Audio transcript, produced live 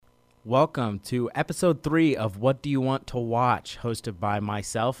Welcome to episode 3 of What Do You Want to Watch, hosted by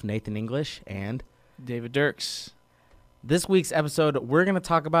myself, Nathan English, and David Dirks. this week's episode, we're going to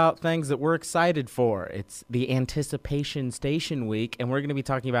talk about things that we're excited for. It's the Anticipation Station Week, and we're going to be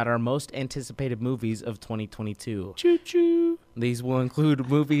talking about our most anticipated movies of 2022. Choo-choo. These will include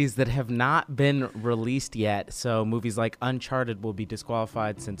movies that have not been released yet, so movies like Uncharted will be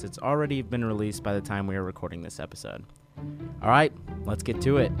disqualified since it's already been released by the time we are recording this episode. All right, let's get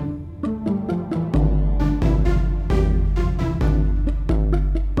to it.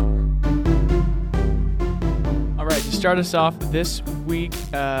 All right, to start us off this week,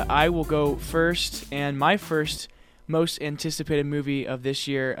 I will go first, and my first most anticipated movie of this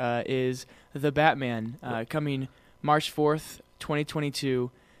year is The Batman, coming March 4th,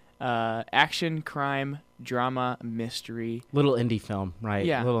 2022. Action, crime, drama, mystery. Little indie film, right?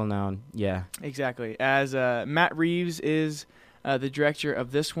 Yeah. Little known, yeah. Exactly. As Matt Reeves is the director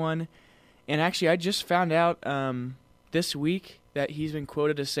of this one. And actually, I just found out this week that he's been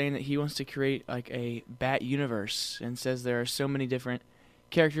quoted as saying that he wants to create like a Bat universe and says there are so many different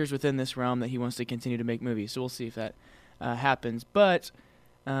characters within this realm that he wants to continue to make movies. So we'll see if that happens. But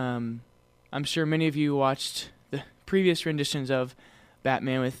I'm sure many of you watched the previous renditions of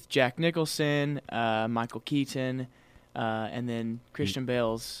Batman with Jack Nicholson, Michael Keaton, and then Christian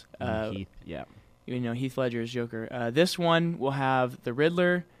Bale's Heath, yeah. Heath Ledger's Joker. This one will have the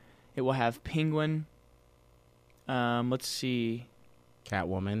Riddler. It will have Penguin. Let's see.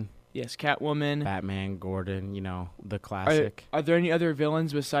 Catwoman. Yes, Catwoman. Batman, Gordon, the classic. Are there any other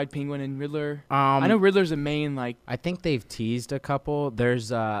villains beside Penguin and Riddler? I know Riddler's the main, I think they've teased a couple. There's,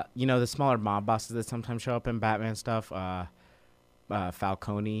 the smaller mob bosses that sometimes show up in Batman stuff.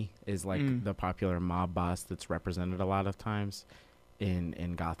 Falcone is the popular mob boss that's represented a lot of times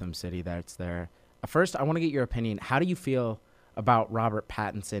in Gotham City that's there. First, I want to get your opinion. How do you feel about Robert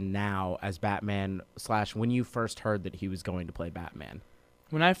Pattinson now as Batman / when you first heard that he was going to play Batman?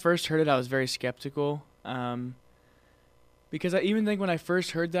 When I first heard it, I was very skeptical. Because I even think when I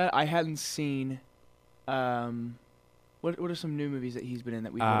first heard that, I hadn't seen what are some new movies that he's been in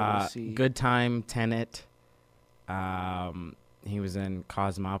that we've been able to see? Good Time, Tenet. He was in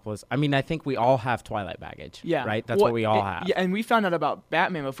Cosmopolis. I mean, I think we all have Twilight baggage. Yeah. Right? That's what we all have. Yeah, and we found out about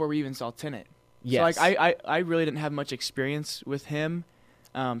Batman before we even saw Tenet. Yes. So, I really didn't have much experience with him.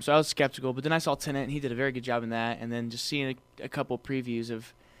 So I was skeptical. But then I saw Tenet, and he did a very good job in that. And then just seeing a couple previews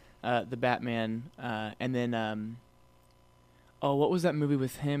of the Batman. And then, what was that movie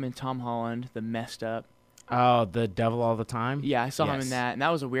with him and Tom Holland, The Messed Up? Oh, The Devil All the Time? Yeah, I saw him in that. And that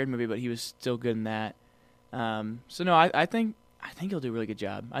was a weird movie, but he was still good in that. So, no, I think he'll do a really good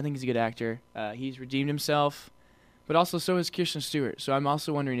job. I think he's a good actor. He's redeemed himself, but also so has Kirsten Stewart. So I'm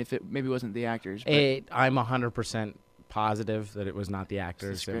also wondering if it maybe wasn't the actors. I'm 100% positive that it was not the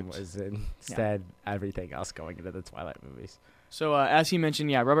actors and was instead everything else going into the Twilight movies. So as he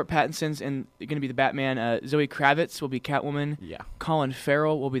mentioned, Robert Pattinson's going to be the Batman. Zoe Kravitz will be Catwoman. Yeah. Colin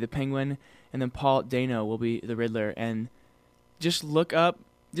Farrell will be the Penguin, and then Paul Dano will be the Riddler. And just look up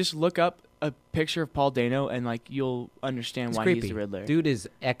a picture of Paul Dano, and you'll understand why creepy. He's the Riddler. Dude is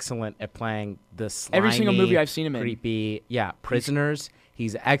excellent at playing the slimy, every single movie I've seen him in. Creepy. Yeah, Prisoners.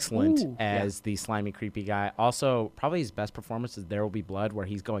 He's excellent as the slimy, creepy guy. Also, probably his best performance is There Will Be Blood, where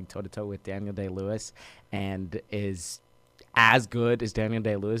he's going toe-to-toe with Daniel Day-Lewis and is as good as Daniel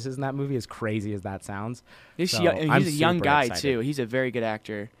Day-Lewis is in that movie, as crazy as that sounds. He's a young guy, excited. too. He's a very good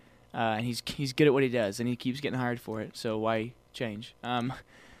actor, and he's good at what he does, and he keeps getting hired for it, so why change?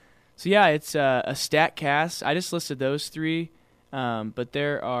 So, it's a stat cast. I just listed those three, but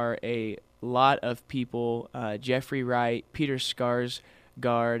there are a lot of people. Jeffrey Wright, Peter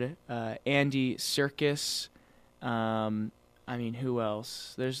Skarsgård, Andy Serkis. Who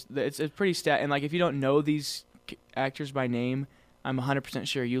else? It's a pretty stat. And, if you don't know these actors by name, I'm 100%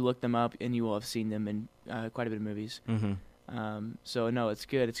 sure you look them up and you will have seen them in quite a bit of movies. Mm-hmm. So, no, it's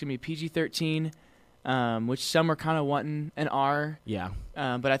good. It's going to be PG-13. Which some are kind of wanting an R. Yeah.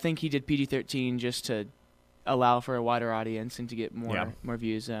 But I think he did PG-13 just to allow for a wider audience and to get more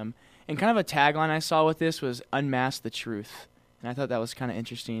views. And kind of a tagline I saw with this was "Unmask the Truth," and I thought that was kind of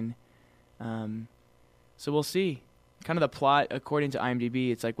interesting. So we'll see. Kind of the plot, according to IMDb,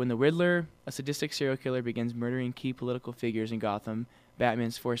 it's when the Riddler, a sadistic serial killer, begins murdering key political figures in Gotham,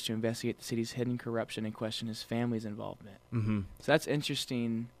 Batman's forced to investigate the city's hidden corruption and question his family's involvement. Mm-hmm. So that's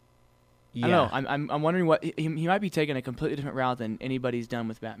interesting. Yeah. I don't know. I'm wondering what he might be taking a completely different route than anybody's done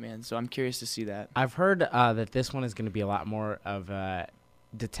with Batman. So I'm curious to see that. I've heard that this one is going to be a lot more of a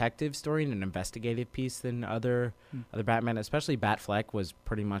detective story and an investigative piece than other Batman. Especially Batfleck was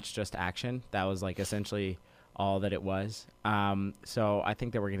pretty much just action. That was essentially all that it was. So I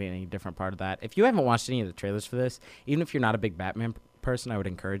think that we're getting a different part of that. If you haven't watched any of the trailers for this, even if you're not a big Batman person, I would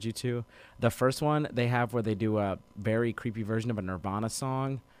encourage you to. The first one they have where they do a very creepy version of a Nirvana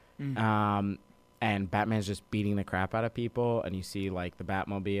song. And Batman's just beating the crap out of people, and you see like the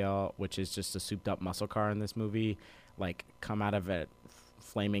Batmobile, which is just a souped up muscle car in this movie, like come out of a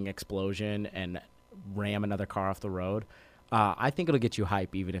flaming explosion and ram another car off the road. I think it'll get you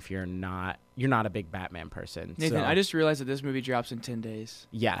hype even if you're not a big Batman person. Nathan, So, I just realized that this movie drops in 10 days.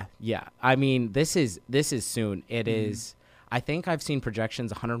 yeah. I mean, this is soon. It is. I think I've seen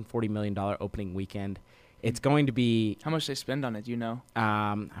projections $140 million opening weekend. It's going to be. How much they spend on it, do you know?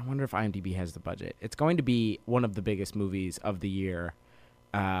 I wonder if IMDb has the budget. It's going to be one of the biggest movies of the year,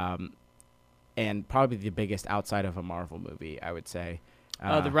 and probably the biggest outside of a Marvel movie, I would say.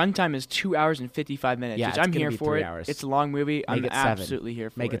 The runtime is 2 hours and 55 minutes, yeah, which it's I'm gonna here be for 3 it. hours. It's a long movie. I'm it 7. absolutely here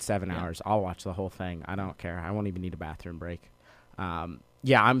for it. Make it 7 hours. I'll watch the whole thing. I don't care. I won't even need a bathroom break.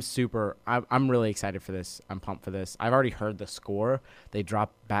 Yeah, I'm really excited for this. I'm pumped for this. I've already heard the score. They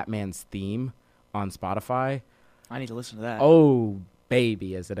dropped Batman's theme on Spotify. I need to listen to that. Oh,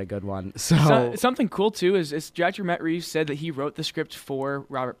 baby, is it a good one? So something cool too is director Matt Reeves said that he wrote the script for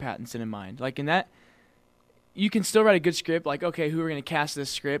Robert Pattinson in mind. Like in that, you can still write a good script. Like, okay, who are going to cast this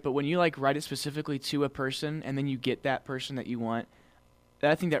script? But when you like write it specifically to a person and then you get that person that you want,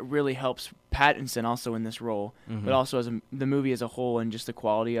 I think that really helps Pattinson also in this role, but also as the movie as a whole and just the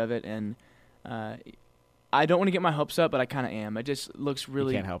quality of it. And I don't want to get my hopes up, but I kind of am. It just looks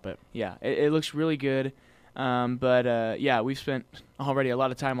really. You can't help it. Yeah, it looks really good. Yeah, we've spent already a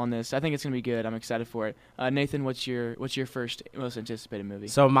lot of time on this. I think it's gonna be good. I'm excited for it. Nathan, what's your first most anticipated movie?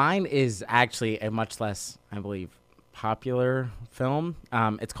 So mine is actually a much less, I believe, popular film.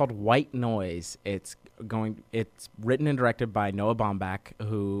 It's called White Noise. It's written and directed by Noah Baumbach,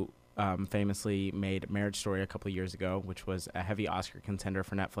 who famously made Marriage Story a couple of years ago, which was a heavy Oscar contender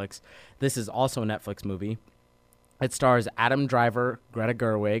for Netflix. This is also a Netflix movie. It stars Adam Driver, Greta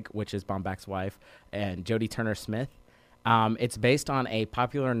Gerwig, which is Baumbach's wife, and Jodie Turner-Smith. It's based on a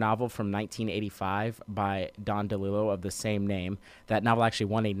popular novel from 1985 by Don DeLillo of the same name. That novel actually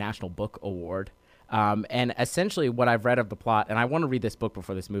won a National Book Award. And essentially what I've read of the plot, and I want to read this book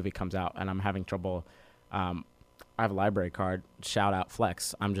before this movie comes out, and I'm having trouble. I have a library card. Shout out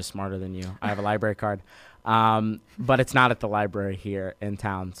Flex. I'm just smarter than you. I have a library card. But it's not at the library here in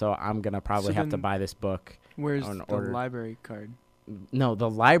town, so I'm going to probably have to buy this book. Where's the library card? No, the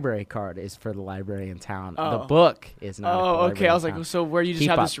library card is for the library in town. Oh. The book is not. Oh, okay. I was like, so where you just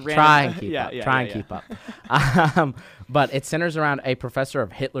have this random? Try and keep up. Try and keep up. But it centers around a professor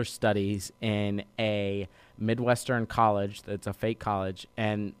of Hitler studies in a Midwestern college. That's a fake college,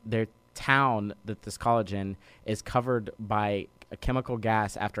 and their town that this college in is covered by a chemical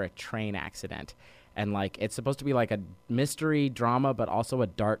gas after a train accident, and like it's supposed to be like a mystery drama, but also a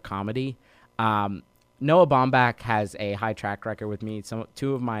dark comedy. Noah Baumbach has a high track record with me.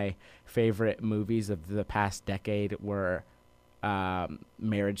 Two of my favorite movies of the past decade were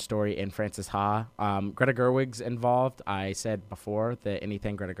Marriage Story and Frances Ha. Greta Gerwig's involved. I said before that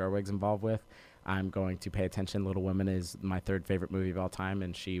anything Greta Gerwig's involved with, I'm going to pay attention. Little Women is my third favorite movie of all time,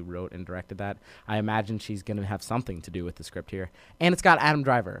 and she wrote and directed that. I imagine she's going to have something to do with the script here. And it's got Adam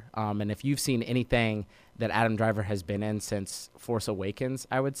Driver. And if you've seen anything that Adam Driver has been in since Force Awakens,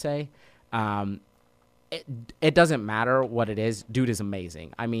 I would say, it doesn't matter what it is. Dude is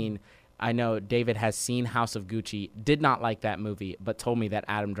amazing. I mean, I know David has seen House of Gucci, did not like that movie, but told me that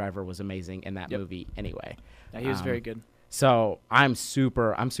Adam Driver was amazing in that movie anyway. Yeah, he was very good. So I'm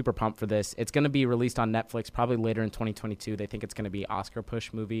super pumped for this. It's going to be released on Netflix probably later in 2022. They think it's going to be Oscar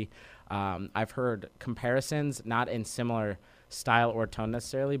push movie. I've heard comparisons, not in similar style or tone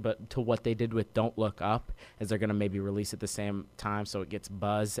necessarily, but to what they did with Don't Look Up, is they're going to maybe release at the same time so it gets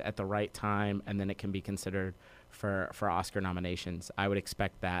buzz at the right time, and then it can be considered for Oscar nominations. I would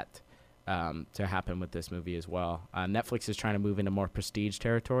expect that to happen with this movie as well. Netflix is trying to move into more prestige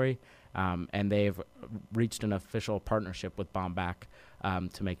territory, and they've reached an official partnership with Baumbach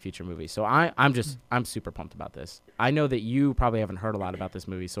to make future movies. So I'm super pumped about this. I know that you probably haven't heard a lot about this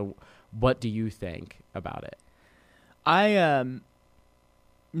movie, so what do you think about it?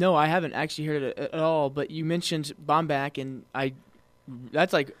 No, I haven't actually heard it at all, but you mentioned Baumbach, and I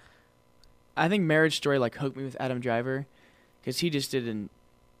think Marriage Story like hooked me with Adam Driver, because he just did a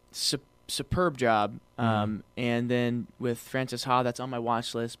superb job. And then with Frances Ha, that's on my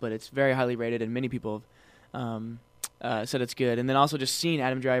watch list, but it's very highly rated, and many people have said it's good. And then also just seeing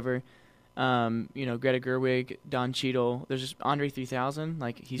Adam Driver, Greta Gerwig, Don Cheadle. There's just Andre 3000.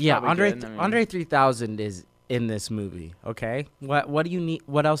 Like he's probably good. Andre 3000 is in this movie. Okay, what do you need?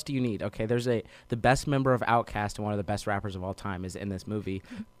 What else do you need? Okay, the best member of Outkast and one of the best rappers of all time is in this movie.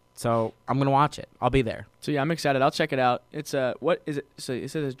 So I'm gonna watch it. I'll be there. So yeah, I'm excited. I'll check it out. It's what is it? So it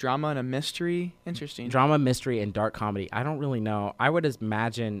says drama and a mystery. Interesting. Drama, mystery, and dark comedy. I don't really know. I would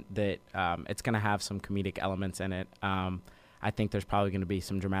imagine that it's gonna have some comedic elements in it. I think there's probably gonna be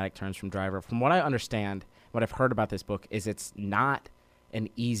some dramatic turns from Driver. From what I understand, what I've heard about this book is it's not an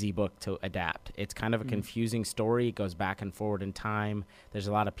easy book to adapt. It's kind of a confusing story. It goes back and forward in time. There's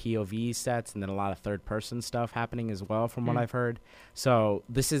a lot of POV sets and then a lot of third-person stuff happening as well, from what I've heard. So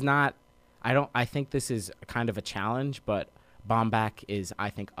this is not. I think this is kind of a challenge, but Baumbach is, I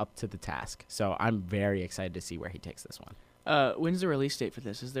think, up to the task. So I'm very excited to see where he takes this one. When's the release date for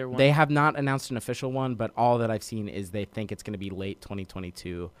this? Is there one? They have not announced an official one, but all that I've seen is they think it's going to be late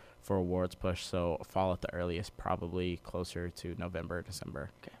 2022 for awards push, so fall at the earliest, probably closer to November, December.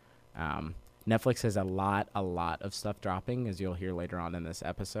 Okay. Netflix has a lot of stuff dropping, as you'll hear later on in this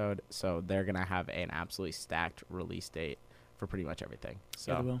episode, so they're going to have an absolutely stacked release date for pretty much everything.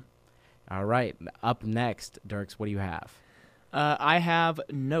 So, Yeah, they will. All right, up next, Dirks, what do you have? I have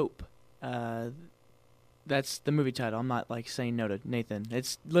Nope. That's the movie title. I'm not saying no to Nathan.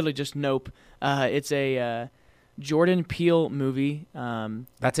 It's literally just Nope. It's a Jordan Peele movie.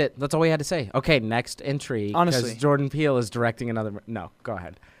 That's it. That's all we had to say. Okay, next entry. Honestly. Because Jordan Peele is directing another. No, go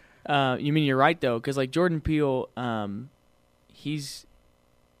ahead. You mean you're right though, because Jordan Peele, he's,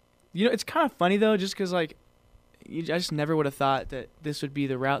 it's kind of funny though, just because I just never would have thought that this would be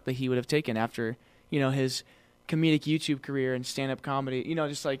the route that he would have taken after his comedic YouTube career and stand-up comedy.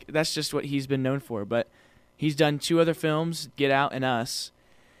 That's just what he's been known for. But he's done 2 other films, Get Out and Us,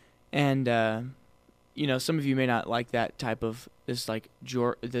 and some of you may not like that type of this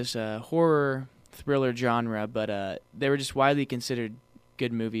horror thriller genre, but they were just widely considered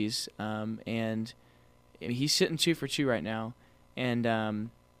good movies. And he's sitting 2 for 2 right now,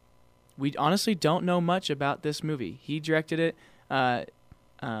 and we honestly don't know much about this movie. He directed it.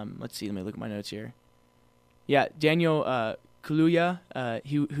 Let's see. Let me look at my notes here. Yeah, Daniel Kaluuya,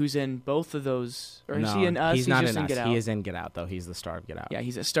 who's in both of those. Or is he in Us? He's not just in Us. Get Out. He is in Get Out, though. He's the star of Get Out. Yeah,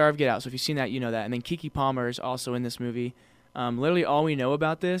 he's a star of Get Out. So if you've seen that, you know that. And then Keke Palmer is also in this movie. Literally all we know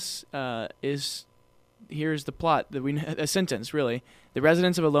about this is, here's the plot. A sentence, really. The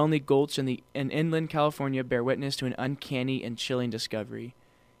residents of a lonely gulch in inland California bear witness to an uncanny and chilling discovery.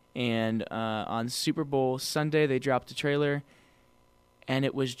 And on Super Bowl Sunday, they dropped a trailer, and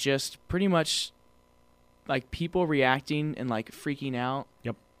it was just pretty much people reacting and freaking out.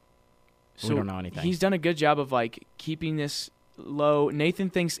 Yep. So we don't know anything. He's done a good job of keeping this low. Nathan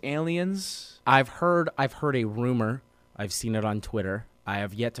thinks aliens. I've heard a rumor. I've seen it on Twitter. I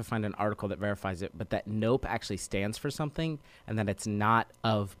have yet to find an article that verifies it, but that Nope actually stands for something, and that it's not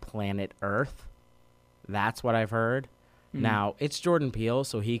of planet Earth. That's what I've heard. Mm-hmm. Now, it's Jordan Peele,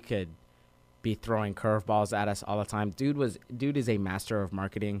 so he could be throwing curveballs at us all the time. Dude is a master of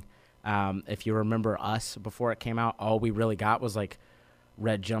marketing. If you remember Us before it came out, all we really got was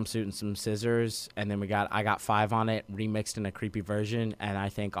red jumpsuit and some scissors, and then I got 5 on it remixed in a creepy version, and I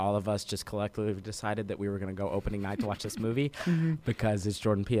think all of us just collectively decided that we were going to go opening night to watch this movie because it's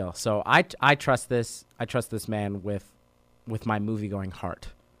Jordan Peele. So I trust this. I trust this man with my movie going heart.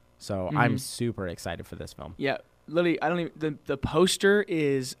 So I'm super excited for this film. Yeah, literally, I don't even. The poster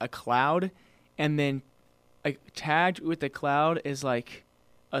is a cloud, and then tagged with the cloud is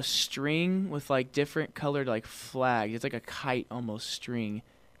a string with different colored flags. It's like a kite almost string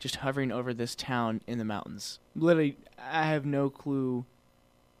just hovering over this town in the mountains. Literally, I have no clue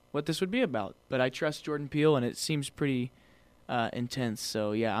what this would be about, but I trust Jordan Peele, and it seems pretty intense.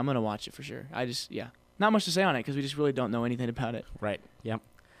 So yeah, I'm gonna watch it for sure. Not much to say on it because we just really don't know anything about it. Right. Yep.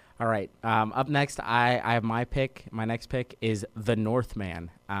 All right. Up next, I have my pick. My next pick is The Northman,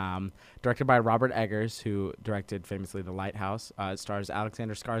 directed by Robert Eggers, who directed famously The Lighthouse. It stars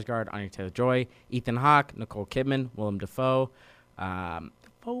Alexander Skarsgård, Anya Taylor-Joy, Ethan Hawke, Nicole Kidman, Willem Dafoe.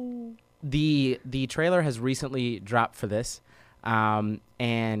 The trailer has recently dropped for this, and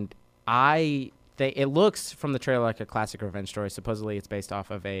it looks from the trailer like a classic revenge story. Supposedly, it's based off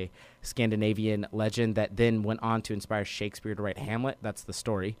of a Scandinavian legend that then went on to inspire Shakespeare to write Hamlet. That's the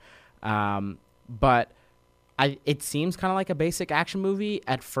story. But it seems kind of like a basic action movie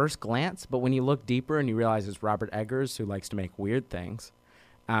at first glance. But when you look deeper and you realize it's Robert Eggers, who likes to make weird things,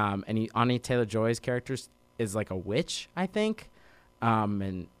 and Anya Taylor-Joy's character is like a witch, I think.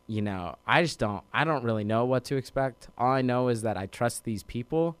 And I don't really know what to expect. All I know is that I trust these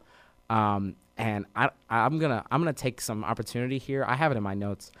people. And I'm gonna take some opportunity here. I have it in my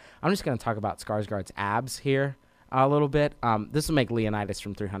notes. I'm just gonna talk about Skarsgård's abs here. a little bit. This will make Leonidas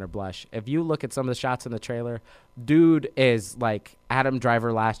from 300 blush. If you look at some of the shots in the trailer, dude is like Adam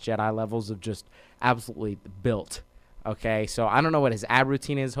Driver Last Jedi levels of just absolutely built. Okay, so I don't know what his ab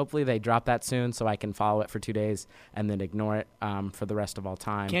routine is. Hopefully they drop that soon so I can follow it for 2 days and then ignore it for the rest of all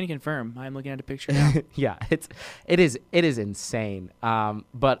time. Can confirm. I'm looking at a picture now. Yeah, it is insane.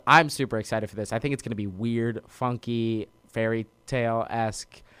 But I'm super excited for this. I think it's going to be weird, funky, fairy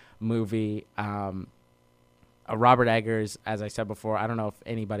tale-esque movie. Robert Eggers, as I said before, I don't know if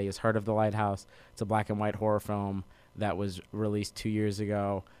anybody has heard of The Lighthouse. It's a black and white horror film that was released 2 years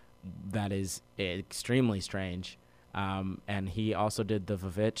ago that is extremely strange. And he also did The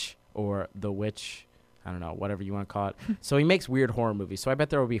Vivitch or The Witch, I don't know, whatever you want to call it. So he makes weird horror movies. So I bet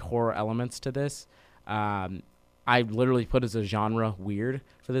there will be horror elements to this. I literally put as a genre weird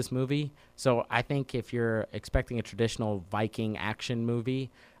for this movie. So I think if you're expecting a traditional Viking action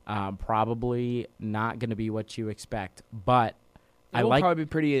movie, probably not going to be what you expect. But It will probably be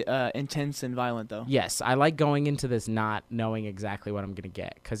pretty intense and violent, though. Yes, I like going into this not knowing exactly what I'm going to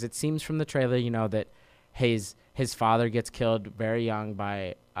get. Because it seems from the trailer, that his father gets killed very young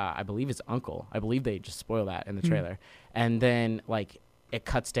by, I believe, his uncle. I believe they just spoil that in the trailer. And then, it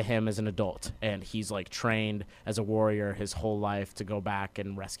cuts to him as an adult, and he's, trained as a warrior his whole life to go back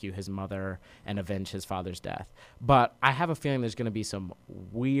and rescue his mother and avenge his father's death. But I have a feeling there's going to be some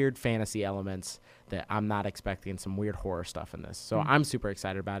weird fantasy elements that I'm not expecting, some weird horror stuff in this. So I'm super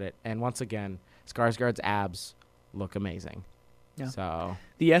excited about it. And once again, Skarsgård's abs look amazing. Yeah. So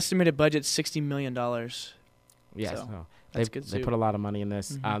the estimated budget's $60 million. Yes, so that's good. They put a lot of money in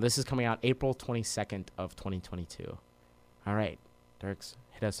this. This is coming out April 22nd of 2022. All right, Dirks,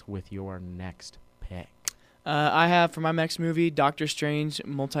 hit us with your next pick. I have for my next movie, Doctor Strange: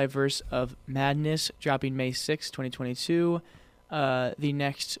 Multiverse of Madness, dropping May 6, 2022. The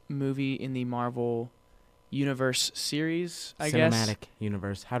next movie in the Marvel Universe series, I guess. Cinematic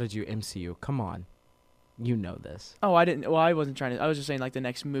Universe. How did you MCU? Come on. You know this. Oh, I didn't. Well, I wasn't trying to. I was just saying the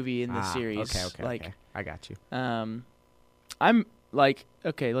next movie in the series. Okay. I got you. I'm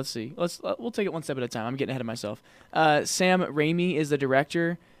okay. Let's see. We'll take it one step at a time. I'm getting ahead of myself. Sam Raimi is the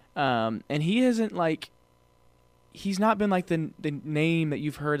director, and he isn't he's not been the name that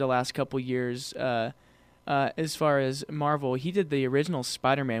you've heard the last couple years. As far as Marvel, he did the original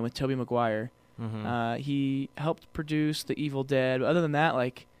Spider-Man with Tobey Maguire. He helped produce The Evil Dead. But other than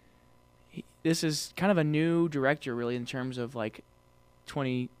that, this is kind of a new director, really, in terms of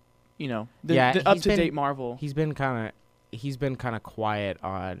 20, the up to date Marvel. He's been kind of quiet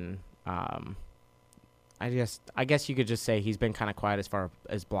on. I guess you could just say he's been kind of quiet as far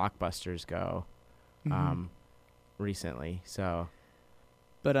as blockbusters go, recently. So,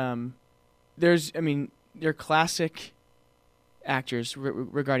 but they're classic actors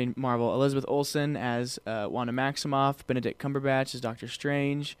regarding Marvel. Elizabeth Olsen as Wanda Maximoff, Benedict Cumberbatch as Doctor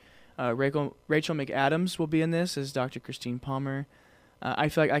Strange. Rachel McAdams will be in this as Dr. Christine Palmer. I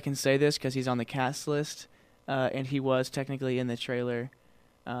feel like I can say this because he's on the cast list, and he was technically in the trailer.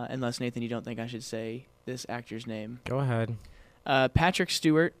 Unless, Nathan, you don't think I should say this actor's name. Go ahead. Patrick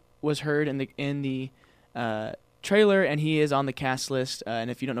Stewart was heard in the trailer, and he is on the cast list. And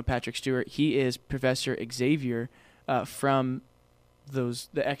if you don't know Patrick Stewart, he is Professor Xavier from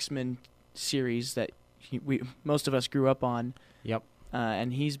the X-Men series that most of us grew up on. Yep.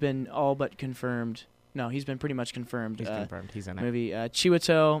 And he's been all but confirmed. No, he's been pretty much confirmed. He's confirmed. He's in it. Movie.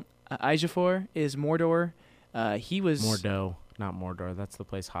 Chiwetel Ejiofor is Mordor. He was Mordo, not Mordor. That's the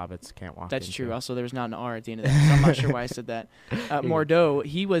place hobbits can't walk That's into. true. Also, there was not an R at the end of that, so I'm not sure why I said that. Mordo.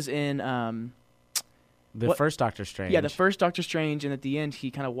 He was in the first Doctor Strange. Yeah, the first Doctor Strange, and at the end,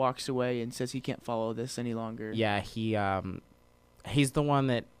 he kind of walks away and says he can't follow this any longer. Yeah, he's the one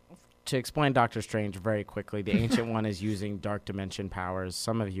that. To explain Doctor Strange very quickly, the Ancient One is using dark dimension powers.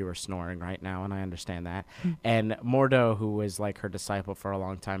 Some of you are snoring right now, and I understand that. And Mordo, who was her disciple for a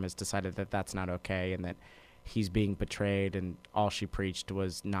long time, has decided that that's not okay and that he's being betrayed, and all she preached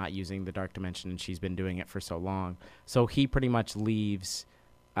was not using the dark dimension, and she's been doing it for so long. So he pretty much leaves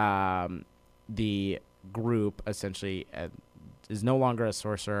the group, essentially, is no longer a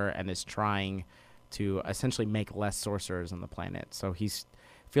sorcerer and is trying to essentially make less sorcerers on the planet. So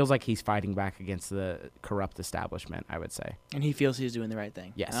feels like he's fighting back against the corrupt establishment, I would say. And he feels he's doing the right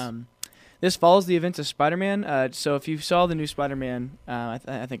thing. Yes. This follows the events of Spider-Man. So if you saw the new Spider-Man, I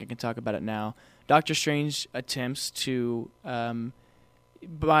think I can talk about it now. Doctor Strange attempts to,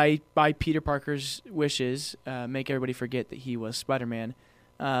 by Peter Parker's wishes, make everybody forget that he was Spider-Man.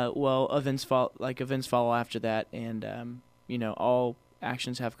 Events follow after that, and all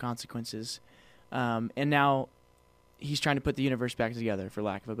actions have consequences. And now he's trying to put the universe back together, for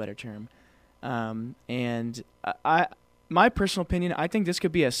lack of a better term. And my personal opinion, I think this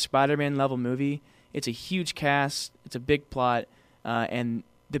could be a Spider-Man level movie. It's a huge cast, it's a big plot, and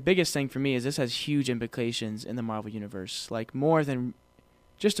the biggest thing for me is this has huge implications in the Marvel Universe, like more than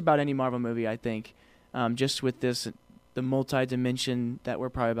just about any Marvel movie, I think. Just with this, the multi-dimension that we're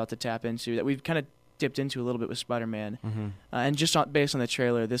probably about to tap into, that we've kind of dipped into a little bit with Spider-Man. And just based on the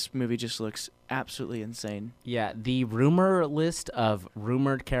trailer, this movie just looks absolutely insane. Yeah, the rumor list of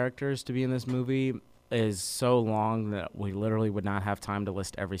rumored characters to be in this movie is so long that we literally would not have time to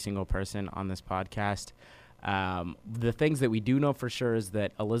list every single person on this podcast. The things that we do know for sure is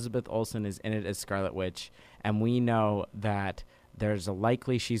that Elizabeth Olsen is in it as Scarlet Witch, and we know that there's a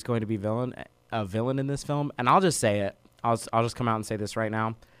likely she's going to be a villain in this film. And I'll just say it. I'll just come out and say this right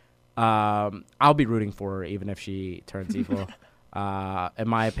now. I'll be rooting for her even if she turns evil. In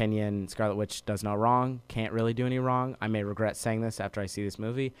my opinion, Scarlet Witch does no wrong, can't really do any wrong. I may regret saying this after I see this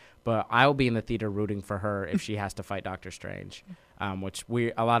movie, but I'll be in the theater rooting for her if she has to fight Doctor Strange, which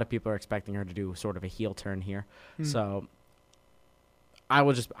a lot of people are expecting her to do sort of a heel turn here. So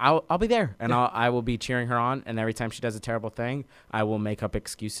I'll be there, and I will be cheering her on, and every time she does a terrible thing, I will make up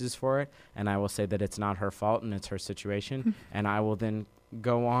excuses for it, and I will say that it's not her fault and it's her situation, and I will then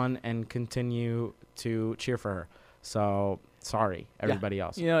go on and continue to cheer for her. So sorry, everybody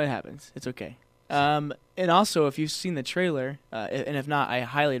else. You know, it happens. It's okay. And also, if you've seen the trailer, and if not, I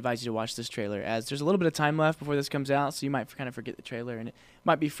highly advise you to watch this trailer, as there's a little bit of time left before this comes out, so you might kind of forget the trailer, and it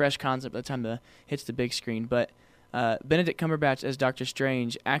might be fresh concept by the time it hits the big screen. But Benedict Cumberbatch as Doctor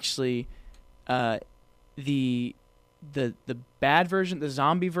Strange, actually, the bad version, the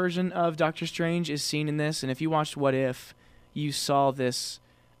zombie version of Doctor Strange is seen in this, and if you watched What If, you saw this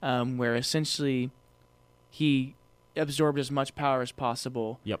where essentially he absorbed as much power as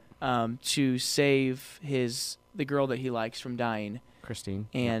possible to save the girl that he likes from dying, Christine,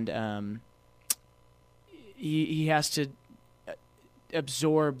 and he has to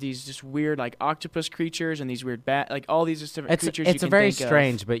absorb these just weird like octopus creatures and these weird like all these just different creatures. It's a very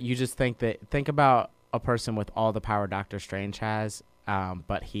strange, but you just think about a person with all the power Doctor Strange has,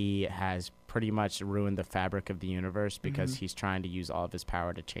 but he has pretty much ruined the fabric of the universe because he's trying to use all of his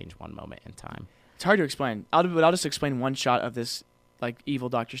power to change one moment in time. It's hard to explain. I'll just explain one shot of this like evil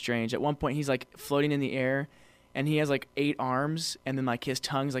Doctor Strange. At one point, he's like floating in the air, and he has like 8 arms, and then like his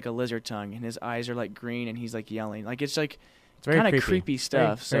tongue's like a lizard tongue, and his eyes are like green, and he's like yelling. Like it's kind of creepy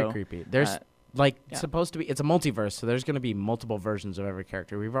stuff. Very creepy. There's supposed to be, it's a multiverse, so there's going to be multiple versions of every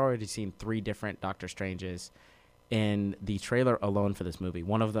character. We've already seen 3 different Doctor Stranges in the trailer alone for this movie.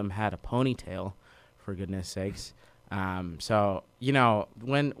 One of them had a ponytail, for goodness sakes. So, you know,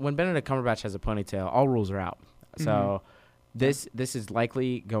 when Benedict Cumberbatch has a ponytail, all rules are out. So this is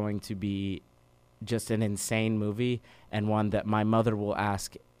likely going to be just an insane movie, and one that my mother will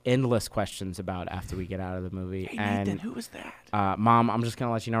ask endless questions about after we get out of the movie. Hey, and Nathan, who was that? Mom, I'm just going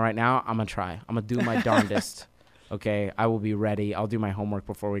to let you know right now, I'm going to try. I'm going to do my darndest. Okay, I will be ready. I'll do my homework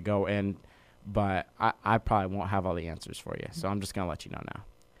before we go in, but I probably won't have all the answers for you. So I'm just going to let you know now.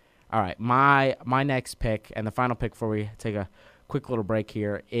 All right, my next pick and the final pick before we take a quick little break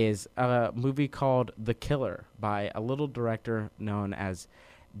here is a movie called The Killer by a little director known as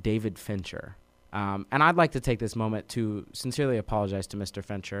David Fincher. And I'd like to take this moment to sincerely apologize to Mr.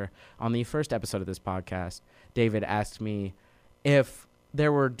 Fincher. On the first episode of this podcast, David asked me if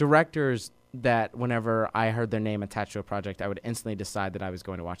there were directors that whenever I heard their name attached to a project, I would instantly decide that I was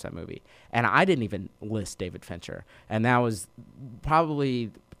going to watch that movie. And I didn't even list David Fincher. And that was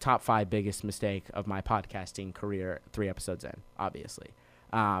probably top 5 biggest mistake of my podcasting career 3 episodes in, obviously.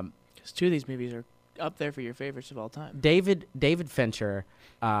 Because 2 of these movies are up there for your favorites of all time. David Fincher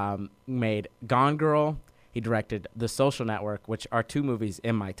made Gone Girl. He directed The Social Network, which are 2 movies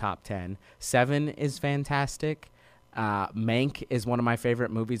in my top 10. Seven is fantastic. Mank is one of my favorite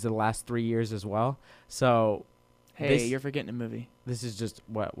movies of the last 3 years as well. So, hey, you're forgetting a movie. This is just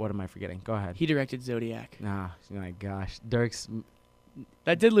what am I forgetting? Go ahead. He directed Zodiac. Ah, my gosh, Dirk's.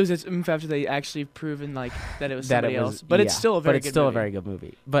 That did lose its oomph after they actually proven like that it was somebody else. But it's still a very good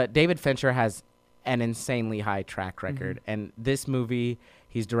movie. But David Fincher has an insanely high track record, and this movie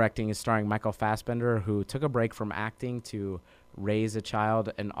he's directing is starring Michael Fassbender, who took a break from acting to raise a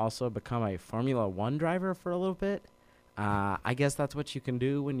child and also become a Formula One driver for a little bit. I guess that's what you can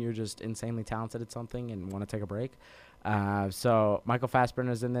do when you're just insanely talented at something and want to take a break. So Michael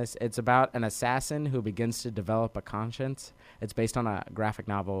Fassbender's in this. It's about an assassin who begins to develop a conscience. It's based on a graphic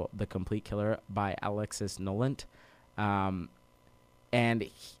novel, The Complete Killer, by Alexis Nolant. And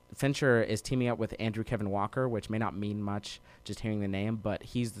Fincher is teaming up with Andrew Kevin Walker, which may not mean much just hearing the name, but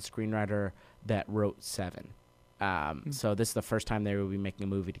he's the screenwriter that wrote Seven. So this is the first time they will be making a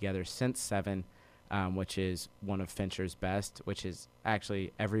movie together since Seven, which is one of Fincher's best, which is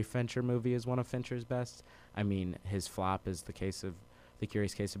actually every Fincher movie is one of Fincher's best. I mean, his flop is The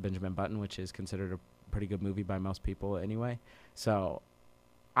Curious Case of Benjamin Button, which is considered a pretty good movie by most people anyway. So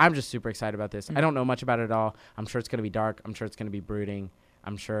I'm just super excited about this. I don't know much about it at all. I'm sure it's going to be dark. I'm sure it's going to be brooding.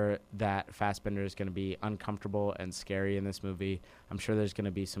 I'm sure that Fassbender is going to be uncomfortable and scary in this movie. I'm sure there's going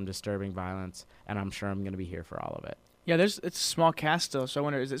to be some disturbing violence, and I'm sure I'm going to be here for all of it. Yeah, it's a small cast still, so I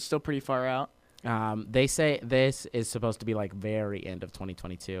wonder, is it still pretty far out? They say this is supposed to be like very end of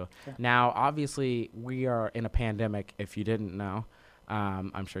 2022. Okay. Now, obviously, we are in a pandemic, if you didn't know.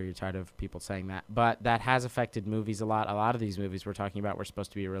 I'm sure you're tired of people saying that, but that has affected movies a lot. A lot of these movies we're talking about were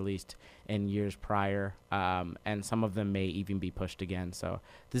supposed to be released in years prior, and some of them may even be pushed again. So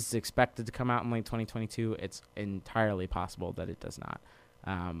this is expected to come out in late 2022. It's entirely possible that it does not.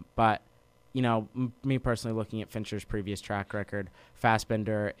 But, you know, me personally, looking at Fincher's previous track record,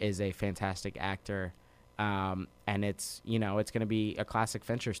 Fassbender is a fantastic actor. And it's going to be a classic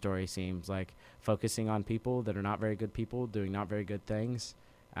Fincher story, seems like, focusing on people that are not very good people doing not very good things.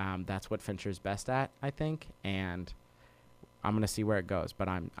 That's what Fincher's best at, I think, and I'm going to see where it goes, but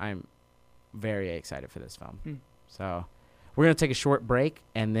I'm very excited for this film. So we're going to take a short break,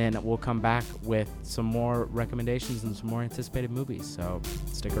 and then we'll come back with some more recommendations and some more anticipated movies, so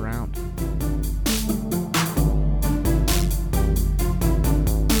stick around.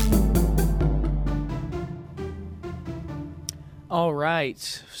 All right,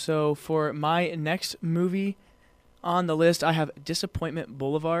 so for my next movie on the list, I have Disappointment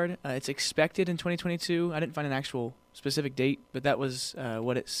Boulevard. It's expected in 2022. I didn't find an actual specific date, but that was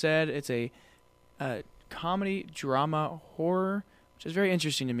what it said. It's a comedy, drama, horror, which is very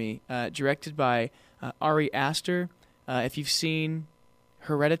interesting to me, directed by Ari Aster. If you've seen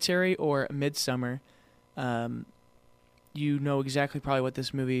Hereditary or Midsommar, you know exactly probably what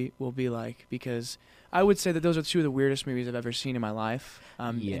this movie will be like, because I would say that those are two of the weirdest movies I've ever seen in my life.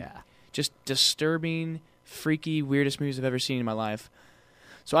 Just disturbing, freaky, weirdest movies I've ever seen in my life.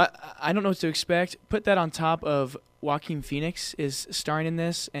 So I don't know what to expect. Put that on top of Joaquin Phoenix is starring in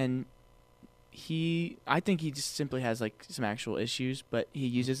this, and I think he just simply has like some actual issues, but he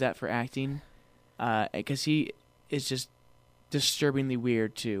uses that for acting, because he is just disturbingly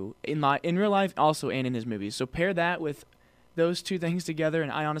weird too in real life also, and in his movies. So pair that with those two things together,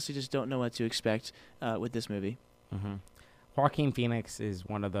 and I honestly just don't know what to expect with this movie. Mm-hmm. Joaquin Phoenix is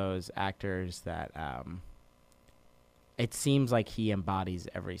one of those actors that it seems like he embodies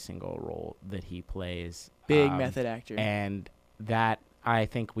every single role that he plays. Big method actor. And that, I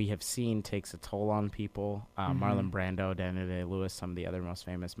think we have seen, takes a toll on people. Marlon Brando, Daniel Day-Lewis, some of the other most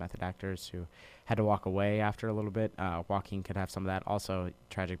famous method actors who had to walk away after a little bit. Joaquin could have some of that. Also,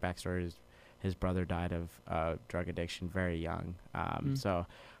 tragic backstory is his brother died of drug addiction very young. So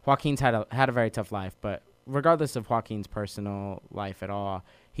Joaquin's had a very tough life, but regardless of Joaquin's personal life at all,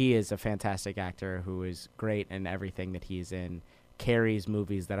 he is a fantastic actor who is great in everything that he's in, carries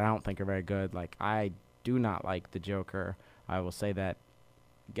movies that I don't think are very good. Like, I do not like The Joker. I will say that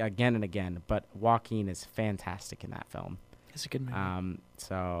again and again, but Joaquin is fantastic in that film. It's a good movie.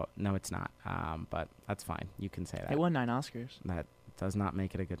 So, no, it's not. But that's fine. You can say that. It won 9 Oscars. That does not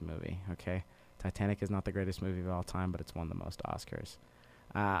make it a good movie, okay? Titanic is not the greatest movie of all time, but it's won the most Oscars.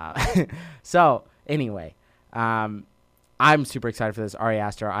 So, anyway, I'm super excited for this. Ari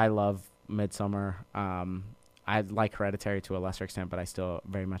Aster, I love Midsommar. I like Hereditary to a lesser extent, but I still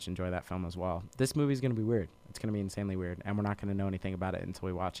very much enjoy that film as well. This movie is going to be weird. It's going to be insanely weird, and we're not going to know anything about it until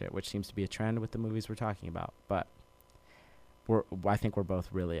we watch it, which seems to be a trend with the movies we're talking about. But I think we're both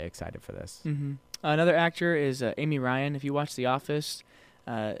really excited for this. Mm-hmm. Another actor is Amy Ryan. If you watch The Office,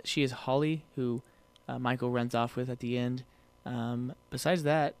 she is Holly, who Michael runs off with at the end. Besides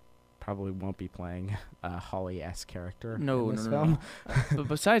that, probably won't be playing a Holly-esque character in this No. film. But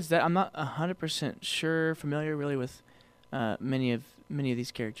besides that, I'm not 100% familiar really with many of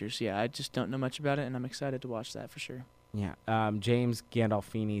these characters. Yeah, I just don't know much about it, and I'm excited to watch that for sure. Yeah. James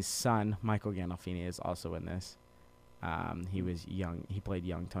Gandolfini's son, Michael Gandolfini, is also in this. He was young. He played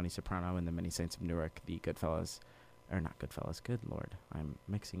young Tony Soprano in The Many Saints of Newark, the Goodfellas, or not Goodfellas. Good Lord, I'm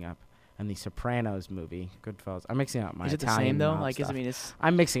mixing up. And the Sopranos movie, Goodfellas. I'm mixing up my Is it Italian the same though? mob Like, stuff. it's.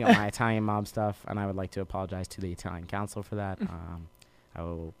 I'm mixing up my Italian mob stuff, and I would like to apologize to the Italian council for that. I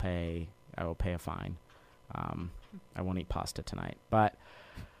will pay a fine. I won't eat pasta tonight, but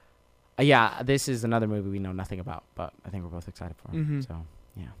yeah, this is another movie we know nothing about, but I think we're both excited for. Mm-hmm. So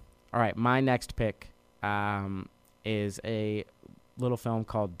yeah. All right, my next pick is a little film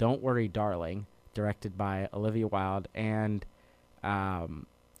called Don't Worry, Darling, directed by Olivia Wilde, and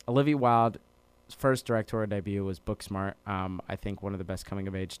Olivia Wilde first directorial debut was Booksmart. I think one of the best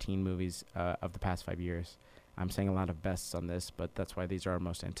coming-of-age teen movies of the past 5 years. I'm saying a lot of bests on this, but that's why these are our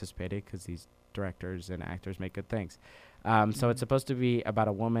most anticipated, because these directors and actors make good things. So it's supposed to be about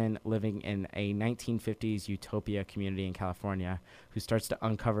a woman living in a 1950s utopia community in California who starts to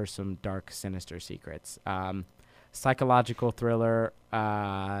uncover some dark, sinister secrets. Psychological thriller.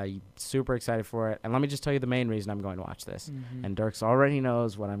 Super excited for it. And let me just tell you the main reason I'm going to watch this. Mm-hmm. And Dirks already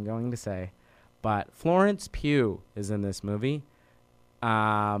knows what I'm going to say. But Florence Pugh is in this movie.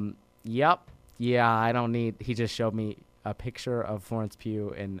 Yep. Yeah, I don't need... He just showed me a picture of Florence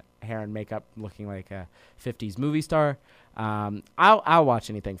Pugh in hair and makeup looking like a 50s movie star. I'll watch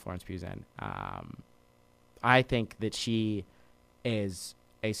anything Florence Pugh's in. I think that she is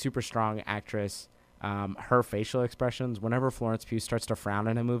a super strong actress. Her facial expressions, whenever Florence Pugh starts to frown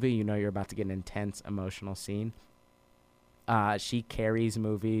in a movie, you know you're about to get an intense emotional scene. She carries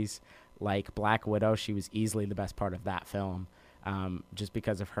movies like Black Widow. She was easily the best part of that film, just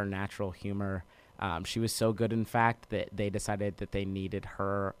because of her natural humor. She was so good, in fact, that they decided that they needed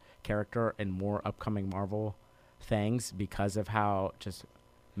her character in more upcoming Marvel things because of how just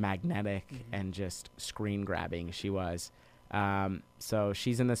magnetic and just screen-grabbing she was. So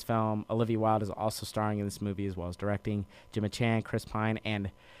she's in this film. Olivia Wilde is also starring in this movie as well as directing. Gemma Chan, Chris Pine,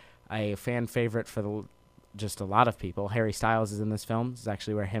 and a fan favorite for just a lot of people, Harry Styles, is in this film. This is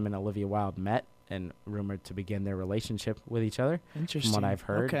actually where him and Olivia Wilde met and rumored to begin their relationship with each other. Interesting. From what I've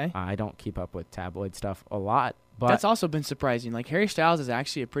heard. Okay. I don't keep up with tabloid stuff a lot, but That's also been surprising. Like, Harry Styles is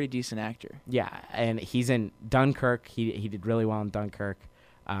actually a pretty decent actor. yeah, and he's in Dunkirk. He did really well in Dunkirk.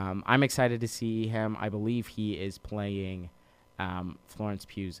 I'm excited to see him. I believe he is playing Florence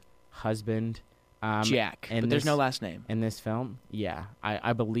Pugh's husband. Jack, and but there's this- no last name. In this film. Yeah,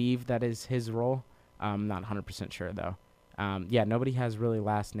 I believe that is his role. I'm not 100% sure, though. Yeah, nobody has really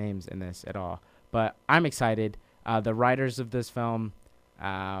last names in this at all. But I'm excited. The writers of this film,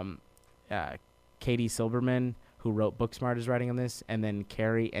 Katie Silberman, who wrote Booksmart, is writing on this, and then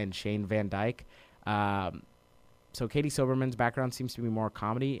Carrie and Shane Van Dyke. So Katie Silberman's background seems to be more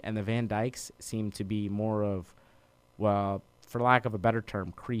comedy, and the Van Dykes seem to be more of, well, for lack of a better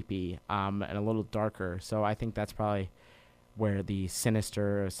term, creepy, and a little darker. So I think that's probably where the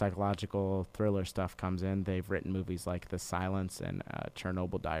sinister psychological thriller stuff comes in. They've written movies like The Silence and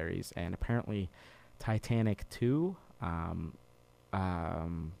Chernobyl Diaries, and apparently Titanic 2.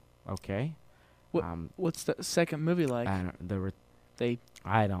 Okay. What- What's the second movie like?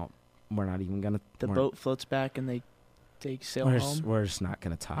 We're not even gonna. The we're- boat floats back and they sail We're home. we're just not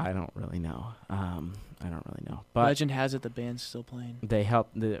gonna talk. I don't really know. I don't really know. But Legend has it the band's still playing. they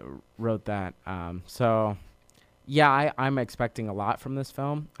wrote that. So, yeah, I'm expecting a lot from this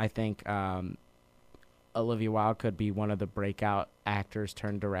film. I think Olivia Wilde could be one of the breakout actors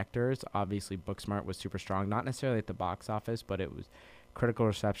turned directors. Obviously, Booksmart was super strong, not necessarily at the box office, but it was critical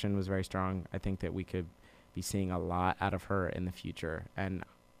reception was very strong. I think that we could be seeing a lot out of her in the future, and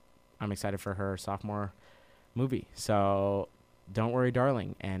I'm excited for her sophomore movie. So, Don't Worry,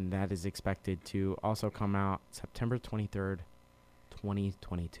 Darling, and that is expected to also come out September 23rd,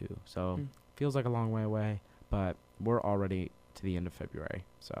 2022. So, feels like a long way away, but we're already to the end of February.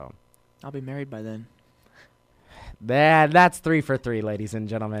 So, I'll be married by then. that's 3 for 3, ladies and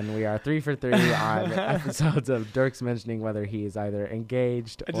gentlemen. We are 3 for 3 on episodes of Dirks mentioning whether he is either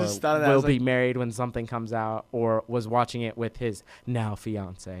engaged I or just thought of that. I will was be like- married when something comes out, or was watching it with his now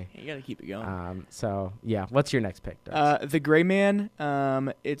fiance. You gotta keep it going. So yeah, what's your next pick, Dirks? The Gray Man.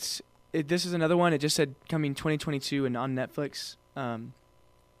 This is another one. It just said coming 2022 and on Netflix.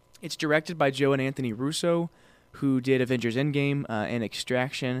 It's directed by Joe and Anthony Russo, who did Avengers Endgame and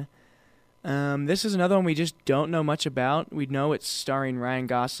Extraction. This is another one we just don't know much about. We know it's starring Ryan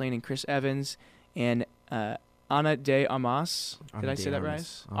Gosling and Chris Evans and Ana de Armas. Did I say that right?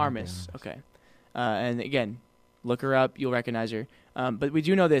 Armas. Okay. And again, look her up. You'll recognize her. But we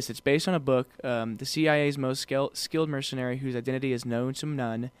do know this. It's based on a book. The CIA's most skilled mercenary, whose identity is known to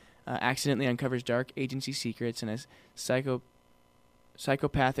none, accidentally uncovers dark agency secrets, and a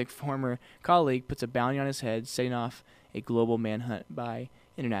psychopathic former colleague puts a bounty on his head, setting off a global manhunt by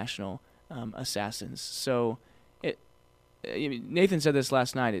international assassins. So, Nathan said this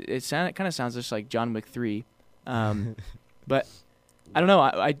last night. It kind of sounds just like John Wick 3, but I don't know.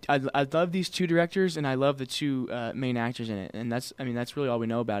 I love these two directors, and I love the two main actors in it, and that's really all we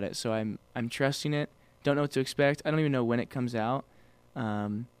know about it. So I'm trusting it. Don't know what to expect. I don't even know when it comes out.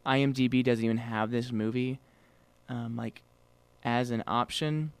 IMDb doesn't even have this movie as an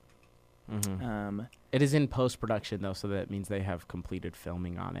option. Mm-hmm. It is in post-production, though, so that means they have completed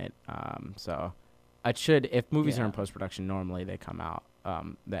filming on it. So it should, if movies are in post-production, normally they come out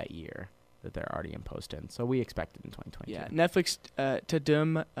that year. that they're already in post in. So we expect it in 2022. Yeah, Netflix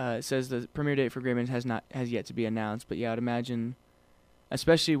Tadum says the premiere date for Greyman has yet to be announced. But yeah, I'd imagine,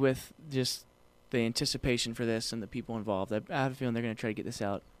 especially with just the anticipation for this and the people involved, I have a feeling they're going to try to get this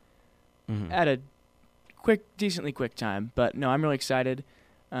out at a decently quick time. But no, I'm really excited.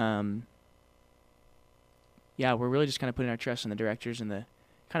 Yeah, we're really just kind of putting our trust in the directors and the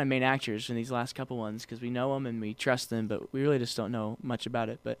kind of main actors in these last couple ones because we know them and we trust them, but we really just don't know much about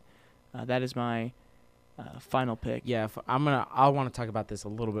it. But that is my final pick. Yeah, I want to talk about this a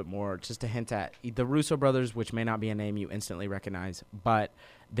little bit more, just to hint at the Russo brothers, which may not be a name you instantly recognize, but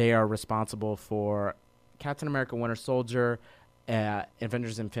they are responsible for Captain America: Winter Soldier,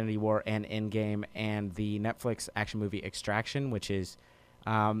 Avengers: Infinity War, and Endgame, and the Netflix action movie Extraction, which is,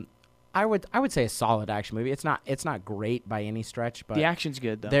 I would say, a solid action movie. It's not great by any stretch, but the action's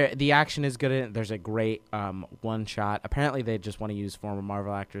good though. The action is good in it. There's a great one shot. Apparently, they just want to use former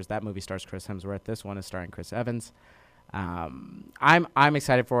Marvel actors. That movie stars Chris Hemsworth. This one is starring Chris Evans. I'm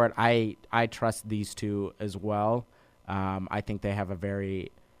excited for it. I trust these two as well. I think they have a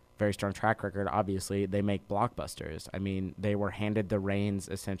very, very strong track record. Obviously, they make blockbusters. I mean, they were handed the reins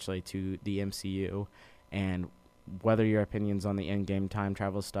essentially to the MCU, and whether your opinions on the Endgame time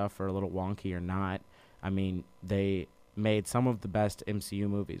travel stuff are a little wonky or not, I mean, they made some of the best MCU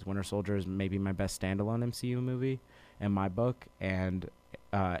movies. Winter Soldier is maybe my best standalone MCU movie in my book, and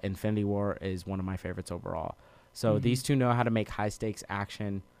Infinity War is one of my favorites overall. So these two know how to make high-stakes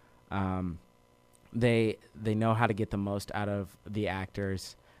action. They know how to get the most out of the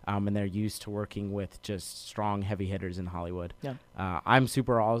actors, and they're used to working with just strong heavy hitters in Hollywood. Yeah. I'm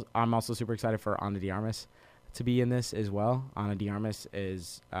also super excited for Ana de Armas to be in this as well. Ana de Armas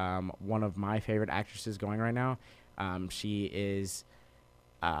is one of my favorite actresses going right now. She is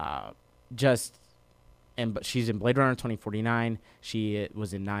she's in Blade Runner 2049. She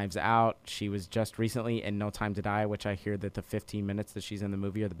was in Knives Out. She was just recently in No Time to Die, which I hear that the 15 minutes that she's in the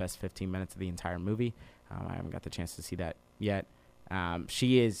movie are the best 15 minutes of the entire movie. I haven't got the chance to see that yet.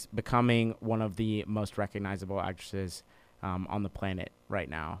 She is becoming one of the most recognizable actresses on the planet right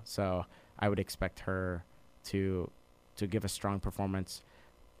now. So I would expect her to give a strong performance.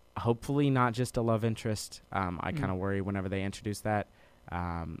 Hopefully not just a love interest. I kind of worry whenever they introduce that.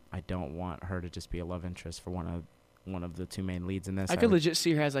 I don't want her to just be a love interest for one of the two main leads in this. I could legit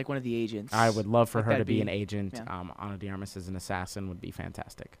see her as like one of the agents. I would love for her to be an agent. Yeah. Ana de Armas as an assassin would be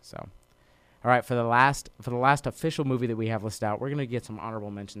fantastic. So, all right, for the last official movie that we have listed out, we're gonna get some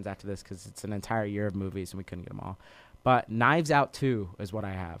honorable mentions after this because it's an entire year of movies and we couldn't get them all. But Knives Out 2 is what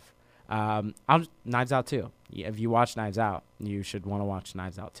I have. Knives Out 2. If you watch Knives Out, you should want to watch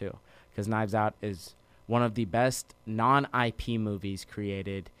Knives Out 2 because Knives Out is one of the best non-IP movies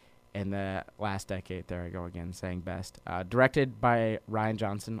created in the last decade. There I go again, saying best. Directed by Rian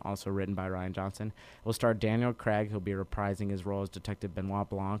Johnson, also written by Rian Johnson. It will star Daniel Craig, who'll be reprising his role as Detective Benoit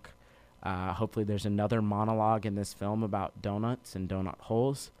Blanc. Hopefully there's another monologue in this film about donuts and donut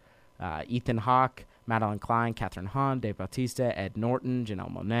holes. Ethan Hawke, Madeline Klein, Catherine Hahn, Dave Bautista, Ed Norton,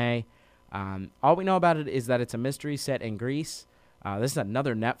 Janelle Monáe. All we know about it is that it's a mystery set in Greece. This is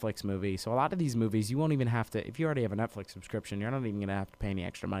another Netflix movie, so a lot of these movies you won't even have to, if you already have a Netflix subscription, you're not even going to have to pay any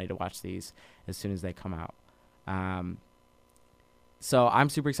extra money to watch these as soon as they come out. So I'm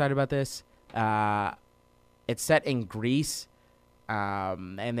super excited about this. It's set in Greece,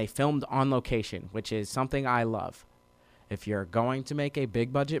 and they filmed on location, which is something I love. If you're going to make a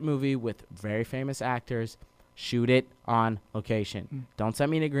big budget movie with very famous actors, shoot it on location. Don't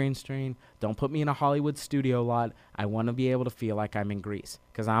send me in a green screen. Don't put me in a Hollywood studio lot. I want to be able to feel like I'm in Greece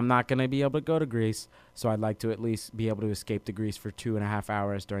because I'm not going to be able to go to Greece. So I'd like to at least be able to escape to Greece for 2.5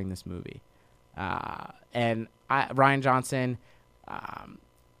 hours during this movie. Rian Johnson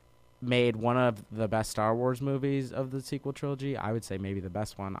made one of the best Star Wars movies of the sequel trilogy. I would say maybe the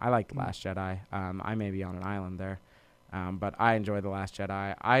best one. I like The Last Jedi. I may be on an island there. But I enjoy The Last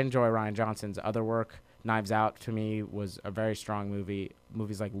Jedi. I enjoy Rian Johnson's other work. Knives Out, to me, was a very strong movie.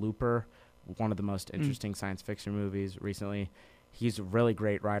 Movies like Looper, one of the most interesting science fiction movies recently. He's a really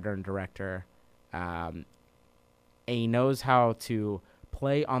great writer and director. And he knows how to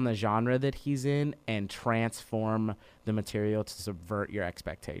play on the genre that he's in and transform the material to subvert your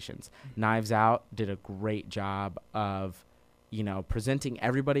expectations. Knives Out did a great job of, presenting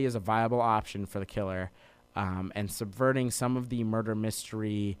everybody as a viable option for the killer, and subverting some of the murder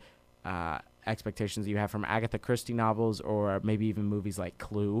mystery expectations you have from Agatha Christie novels or maybe even movies like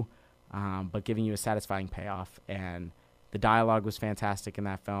Clue, but giving you a satisfying payoff. And the dialogue was fantastic in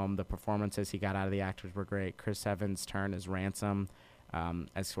that film. The performances he got out of the actors were great. Chris Evans' turn as Ransom,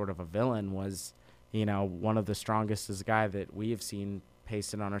 as sort of a villain, was, one of the strongest as a guy that we have seen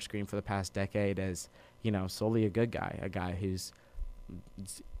pasted on our screen for the past decade as, solely a good guy, a guy whose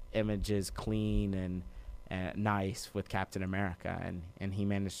image is clean and nice with Captain America, and he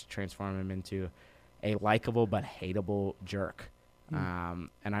managed to transform him into a likable but hateable jerk. And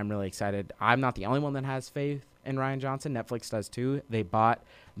I'm really excited. I'm not the only one that has faith in Rian Johnson. Netflix does too. They bought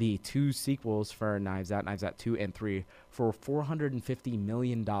the 2 sequels for Knives Out 2 and 3, for $450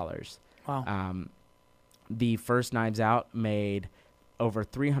 million. Wow. The first Knives Out made over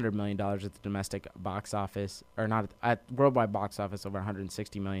 $300 million at the domestic box office, or not at worldwide box office, over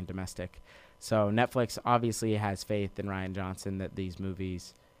 $160 million domestic. So Netflix obviously has faith in Rian Johnson that these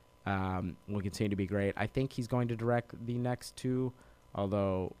movies will continue to be great. I think he's going to direct the next 2,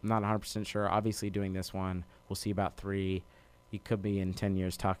 although I'm not 100% sure. Obviously doing this one, we'll see about 3. He could be in 10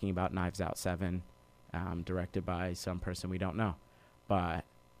 years talking about Knives Out 7, directed by some person we don't know. But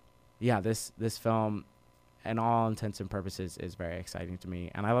yeah, this film, in all intents and purposes, is very exciting to me,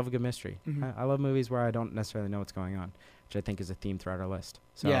 and I love a good mystery. I love movies where I don't necessarily know what's going on, which I think is a theme throughout our list.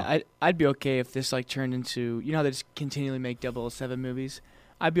 So yeah, I'd be okay if this turned into, how they just continually make 007 movies.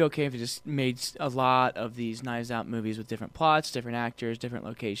 I'd be okay if it just made a lot of these Knives Out movies with different plots, different actors, different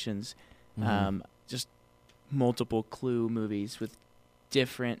locations, just multiple Clue movies with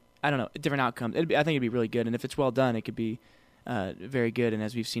different outcomes. I think it'd be really good, and if it's well done, it could be very good. And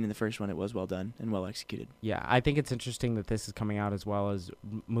as we've seen in the first one, it was well done and well executed. Yeah, I think it's interesting that this is coming out as well as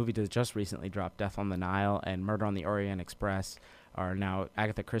movie that just recently dropped, Death on the Nile and Murder on the Orient Express, are now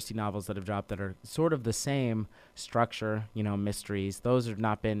Agatha Christie novels that have dropped that are sort of the same structure, mysteries. Those have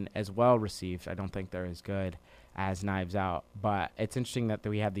not been as well received. I don't think they're as good as Knives Out. But it's interesting that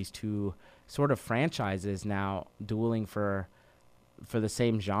we have these 2 sort of franchises now dueling for the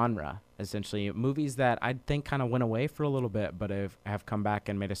same genre, essentially. Movies that I think kind of went away for a little bit, but have come back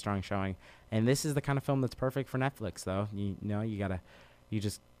and made a strong showing. And this is the kind of film that's perfect for Netflix, though.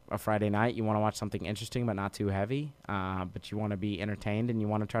 A Friday night, you want to watch something interesting but not too heavy, but you want to be entertained and you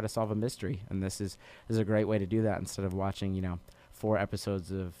want to try to solve a mystery. And this is a great way to do that instead of watching, 4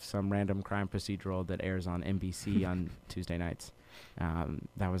 episodes of some random crime procedural that airs on NBC on Tuesday nights.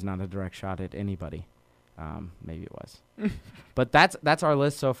 That was not a direct shot at anybody. Maybe it was. But that's our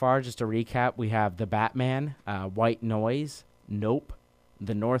list so far. Just to recap, we have The Batman, White Noise, Nope,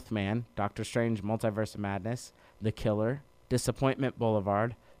 The Northman, Doctor Strange Multiverse of Madness, The Killer, Disappointment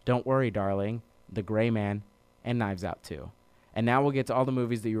Boulevard, Don't Worry, Darling, The Gray Man, and Knives Out 2. And now we'll get to all the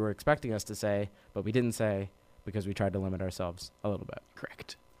movies that you were expecting us to say, but we didn't say because we tried to limit ourselves a little bit.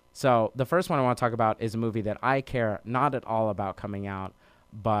 Correct. So the first one I want to talk about is a movie that I care not at all about coming out,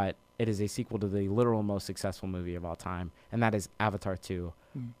 but it is a sequel to the literal most successful movie of all time, and that is Avatar 2.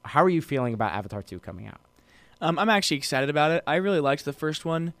 How are you feeling about Avatar 2 coming out? I'm actually excited about it. I really liked the first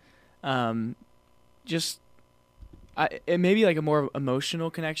one. It may be like a more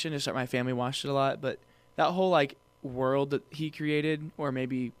emotional connection. Just my family watched it a lot, but that whole world that he created or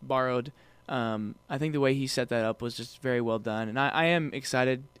maybe borrowed, I think the way he set that up was just very well done. And I am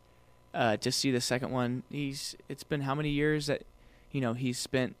excited to see the second one. It's been how many years that he's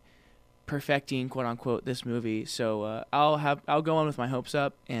spent perfecting, quote unquote, this movie. So I'll go on with my hopes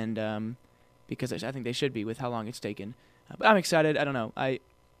up, and because I think they should be with how long it's taken. But I'm excited. I don't know.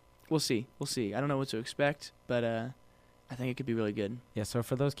 We'll see. I don't know what to expect, but I think it could be really good. Yeah. So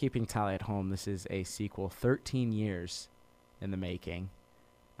for those keeping tally at home, this is a sequel 13 years in the making,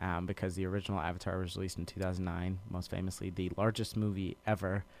 because the original Avatar was released in 2009, most famously the largest movie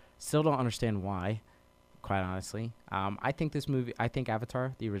ever. Still don't understand why. Quite honestly, I think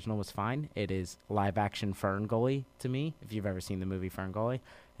Avatar, the original, was fine. It is live-action Ferngully to me. If you've ever seen the movie Ferngully,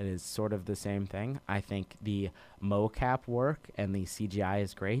 it is sort of the same thing. I think the mocap work and the CGI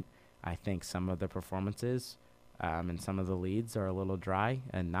is great. I think some of the performances and some of the leads are a little dry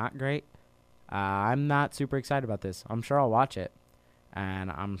and not great. I'm not super excited about this. I'm sure I'll watch it,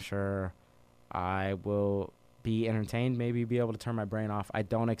 and I'm sure I will be entertained, maybe be able to turn my brain off. I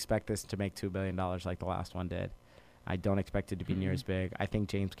don't expect this to make $2 billion like the last one did. I don't expect it to be near as big. I think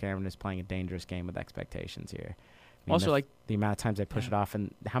James Cameron is playing a dangerous game with expectations here. I mean, Also, the amount of times they push it off,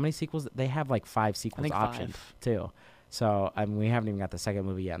 and how many sequels? They have 5 sequels optioned, too. So, we haven't even got the second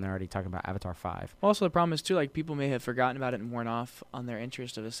movie yet, and they're already talking about Avatar 5. Also, the problem is, too, people may have forgotten about it and worn off on their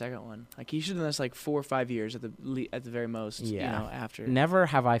interest of the second one. He should have done this 4 or 5 years at the very most, after. Never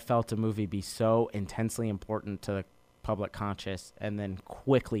have I felt a movie be so intensely important to the public conscious and then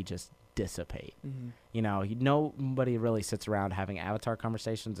quickly just dissipate. Nobody really sits around having Avatar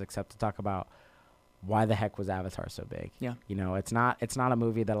conversations except to talk about why the heck was Avatar so big. Yeah. It's not a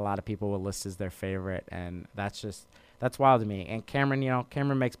movie that a lot of people will list as their favorite, and that's wild to me. And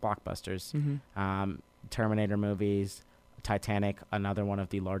Cameron makes blockbusters, Terminator movies, Titanic, another one of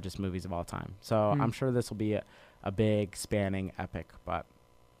the largest movies of all time. So Mm. I'm sure this will be a big spanning epic, but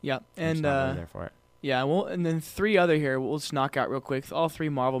Yeah, I'm just and not really there for it. yeah, well, and then 3 other here. We'll just knock out real quick. All 3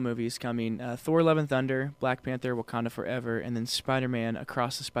 Marvel movies coming: Thor: Love and Thunder, Black Panther: Wakanda Forever, and then Spider-Man: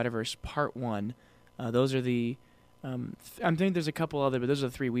 Across the Spider-Verse Part 1. Those are the. I think there's a couple other, but those are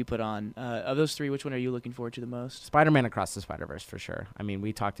the 3 we put on. Of those 3, which one are you looking forward to the most? Spider-Man Across the Spider-Verse for sure. I mean,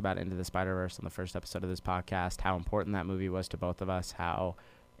 we talked about Into the Spider-Verse on the first episode of this podcast, how important that movie was to both of us, how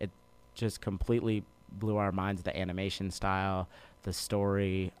it just completely blew our minds, the animation style, the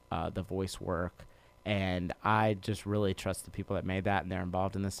story, the voice work. And I just really trust the people that made that, and they're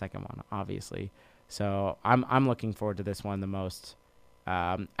involved in the second one, obviously. So I'm looking forward to this one the most.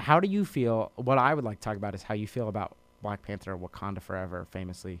 How do you feel? What I would like to talk about is how you feel about Black Panther: Wakanda Forever.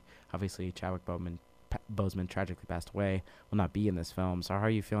 Famously, obviously, Chadwick Boseman tragically passed away. Will not be in this film. So how are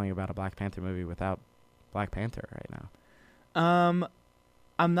you feeling about a Black Panther movie without Black Panther right now?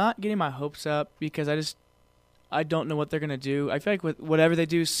 I'm not getting my hopes up because I don't know what they're gonna do. I feel like with whatever they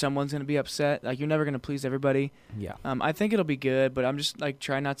do, someone's gonna be upset. Like, you're never gonna please everybody. Yeah. I think it'll be good, but I'm just like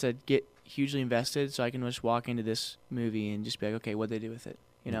trying not to get hugely invested, so I can just walk into this movie and just be like, okay, what'd they do with it?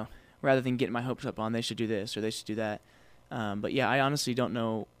 You know, rather than getting my hopes up on they should do this or they should do that. But yeah, I honestly don't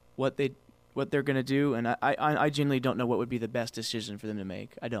know what they're gonna do, and I genuinely don't know what would be the best decision for them to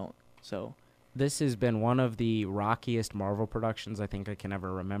make. I don't. So. This has been one of the rockiest Marvel productions I think I can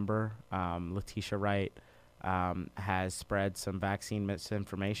ever remember. Letitia Wright has spread some vaccine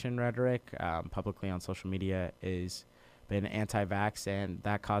misinformation rhetoric publicly on social media, is been anti-vax, and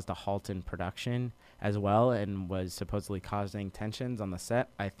that caused a halt in production as well and was supposedly causing tensions on the set.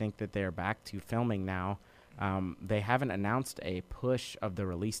 I think that they're back to filming now. They haven't announced a push of the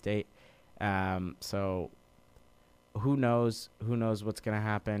release date, so who knows what's going to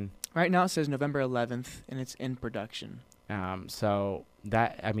happen. Right now it says November 11th, and it's in production. So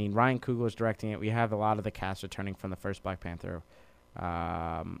that, I mean, Ryan Coogler is directing it. We have a lot of the cast returning from the first Black Panther,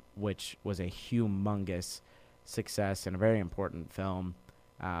 which was a humongous success and a very important film.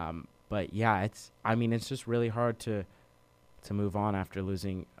 But yeah, it's just really hard to move on after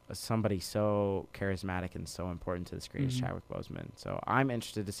losing somebody so charismatic and so important to the screen as Chadwick Boseman. So I'm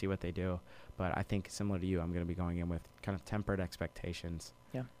interested to see what they do, but I think similar to you, I'm going to be going in with kind of tempered expectations.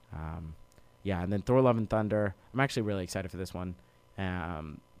 Yeah. Yeah, and then Thor: Love and Thunder. I'm actually really excited for this one.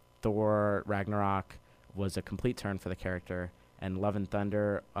 Thor Ragnarok was a complete turn for the character, and Love and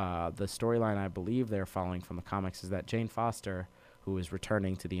Thunder, the storyline I believe they're following from the comics is that Jane Foster, who is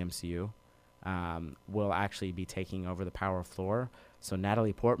returning to the MCU, will actually be taking over the power of Thor. So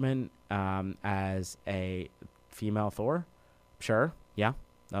Natalie Portman as a female Thor, sure, yeah,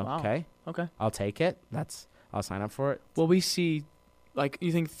 okay, Wow. Okay. I'll take it. I'll sign up for it. Will we see, like,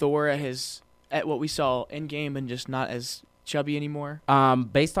 you think Thor at what we saw in game and just not as chubby anymore?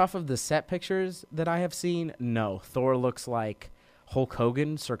 Based off of the set pictures that I have seen, no. Thor looks like Hulk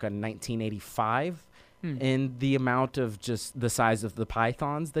Hogan circa 1985 in the amount of just the size of the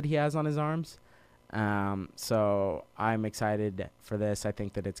pythons that he has on his arms. So I'm excited for this. I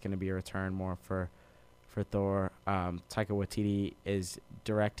think that it's going to be a return more for Thor. Taika Waititi is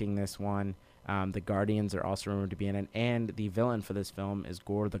directing this one. The Guardians are also rumored to be in it, and the villain for this film is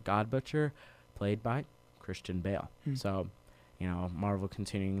Gore the God Butcher, played by Christian Bale. So, Marvel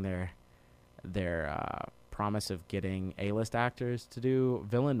continuing their promise of getting A-list actors to do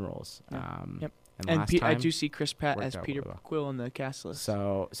villain roles. Yep. And I do see Chris Pratt as Peter really well. Quill in the cast list.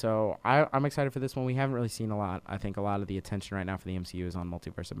 So I'm excited for this one. We haven't really seen a lot. I think a lot of the attention right now for the MCU is on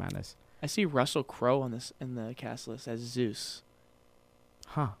Multiverse of Madness. I see Russell Crowe in the cast list as Zeus.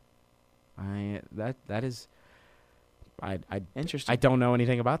 Huh. That is. I Interesting. I don't know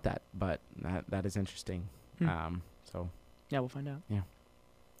anything about that, but that is interesting. So. Yeah, we'll find out.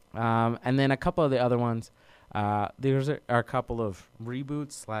 Yeah. And then a couple of the other ones. There's a couple of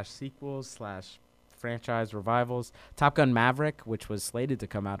reboots / sequels / franchise revivals. Top Gun Maverick, which was slated to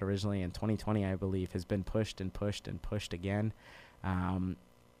come out originally in 2020, I believe, has been pushed and pushed and pushed again.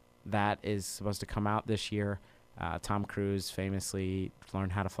 That is supposed to come out this year. Tom Cruise famously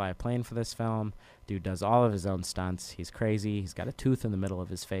learned how to fly a plane for this film. Dude does all of his own stunts. He's crazy. He's got a tooth in the middle of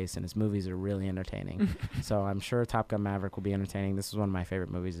his face, and his movies are really entertaining. So I'm sure Top Gun Maverick will be entertaining. This was one of my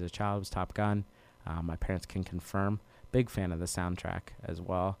favorite movies as a child, was Top Gun. My parents can confirm. Big fan of the soundtrack as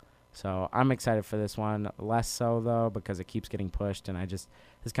well. So I'm excited for this one. Less so, though, because it keeps getting pushed, and this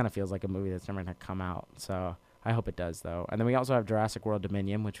kind of feels like a movie that's never going to come out. So I hope it does, though. And then we also have Jurassic World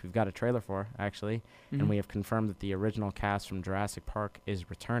Dominion, which we've got a trailer for, actually. And we have confirmed that the original cast from Jurassic Park is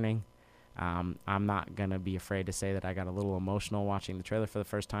returning. I'm not going to be afraid to say that I got a little emotional watching the trailer for the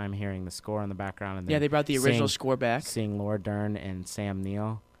first time, hearing the score in the background. And Yeah, they brought the original score back. Seeing Laura Dern and Sam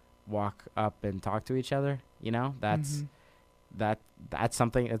Neill walk up and talk to each other, that's that's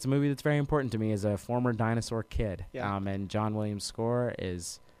something. It's a movie that's very important to me as a former dinosaur kid. Yeah. And John Williams' score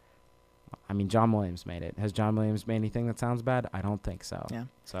is, John Williams made it. Has John Williams made anything that sounds bad? I don't think so. Yeah.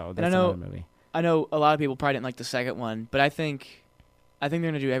 So that's another movie. I know a lot of people probably didn't like the second one, but I think they're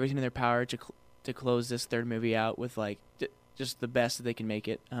gonna do everything in their power to close this third movie out with like just the best that they can make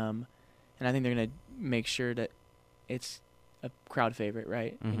it. And I think they're gonna make sure that it's a crowd favorite,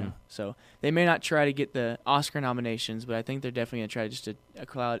 right? Mm-hmm. So they may not try to get the Oscar nominations, but I think they're definitely gonna try just a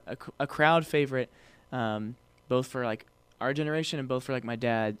crowd favorite, both for like our generation and both for like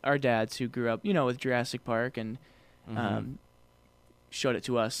our dads who grew up, with Jurassic Park and showed it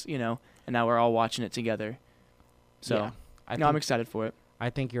to us, and now we're all watching it together. So yeah, I'm excited for it. I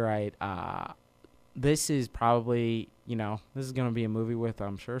think you're right. This is probably, this is going to be a movie with,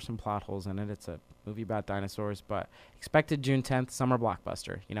 I'm sure, some plot holes in it. It's a movie about dinosaurs, but expected June 10th, summer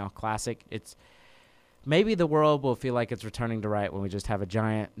blockbuster, classic. It's maybe the world will feel like it's returning to right when we just have a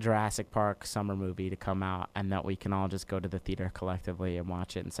giant Jurassic Park summer movie to come out and that we can all just go to the theater collectively and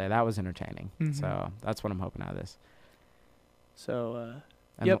watch it and say that was entertaining. Mm-hmm. So that's what I'm hoping out of this. So,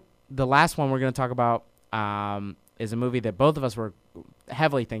 yep. The last one we're going to talk about is a movie that both of us were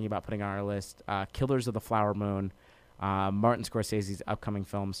heavily thinking about putting on our list, Killers of the Flower Moon, Martin Scorsese's upcoming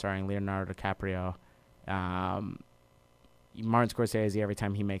film starring Leonardo DiCaprio. Martin Scorsese, every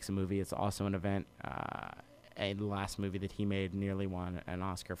time he makes a movie, it's also an event. The last movie that he made nearly won an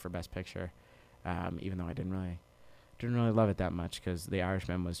Oscar for Best Picture, even though I didn't really love it that much because The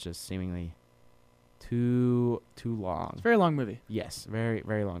Irishman was just seemingly too long. It's a very long movie. Yes, very,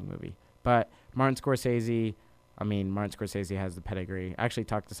 very long movie. But Martin Scorsese has the pedigree. I actually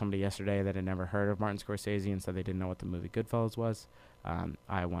talked to somebody yesterday that had never heard of Martin Scorsese and said they didn't know what the movie Goodfellas was.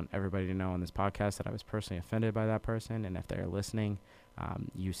 I want everybody to know on this podcast that I was personally offended by that person, and if they're listening,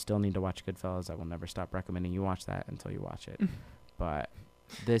 you still need to watch Goodfellas. I will never stop recommending you watch that until you watch it. But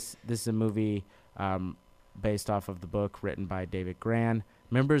this is a movie based off of the book written by David Grann.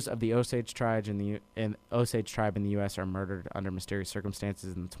 Members of the Osage tribe in the U.S. are murdered under mysterious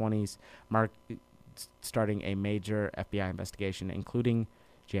circumstances in the 1920s, starting a major FBI investigation, including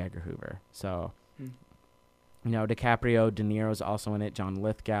J. Edgar Hoover. So, DiCaprio, De Niro's also in it, John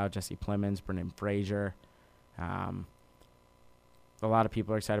Lithgow, Jesse Plemons, Brendan Fraser. A lot of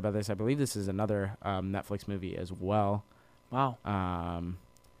people are excited about this. I believe this is another Netflix movie as well. Wow.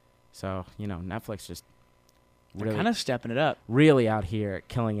 So, Netflix just they're kind of stepping it up. Really out here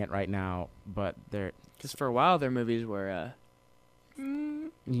killing it right now, but they're... Because for a while, their movies were...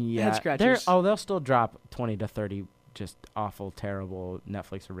 head scratchers. They'll still drop 20 to 30 just awful, terrible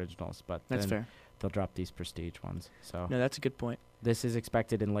Netflix originals, but that's fair. They'll drop these prestige ones. So no, that's a good point. This is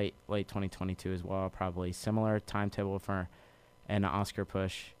expected in late 2022 as well. Probably similar timetable for an Oscar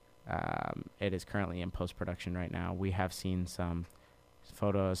push. It is currently in post-production right now. We have seen some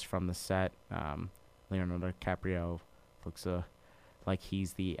photos from the set. Leonardo DiCaprio looks like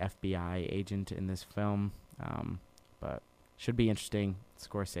he's the FBI agent in this film, but should be interesting.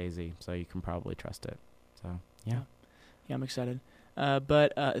 Scorsese, so you can probably trust it. So yeah, I'm excited.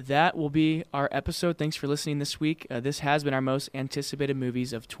 But that will be our episode. Thanks for listening this week. This has been our most anticipated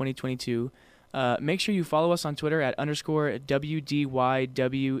movies of 2022. Make sure you follow us on Twitter at _WDYWTW_.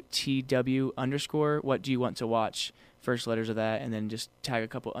 What do you want to watch? First letters of that, and then just tag a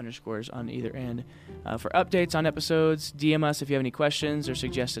couple underscores on either end. For updates on episodes, DM us if you have any questions or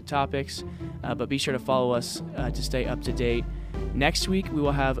suggested topics. But be sure to follow us to stay up to date. Next week, we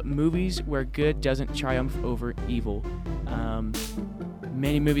will have movies where good doesn't triumph over evil.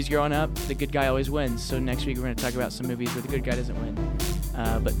 Many movies growing up, the good guy always wins. So next week, we're going to talk about some movies where the good guy doesn't win.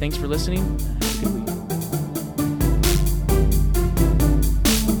 But thanks for listening. Have a good week.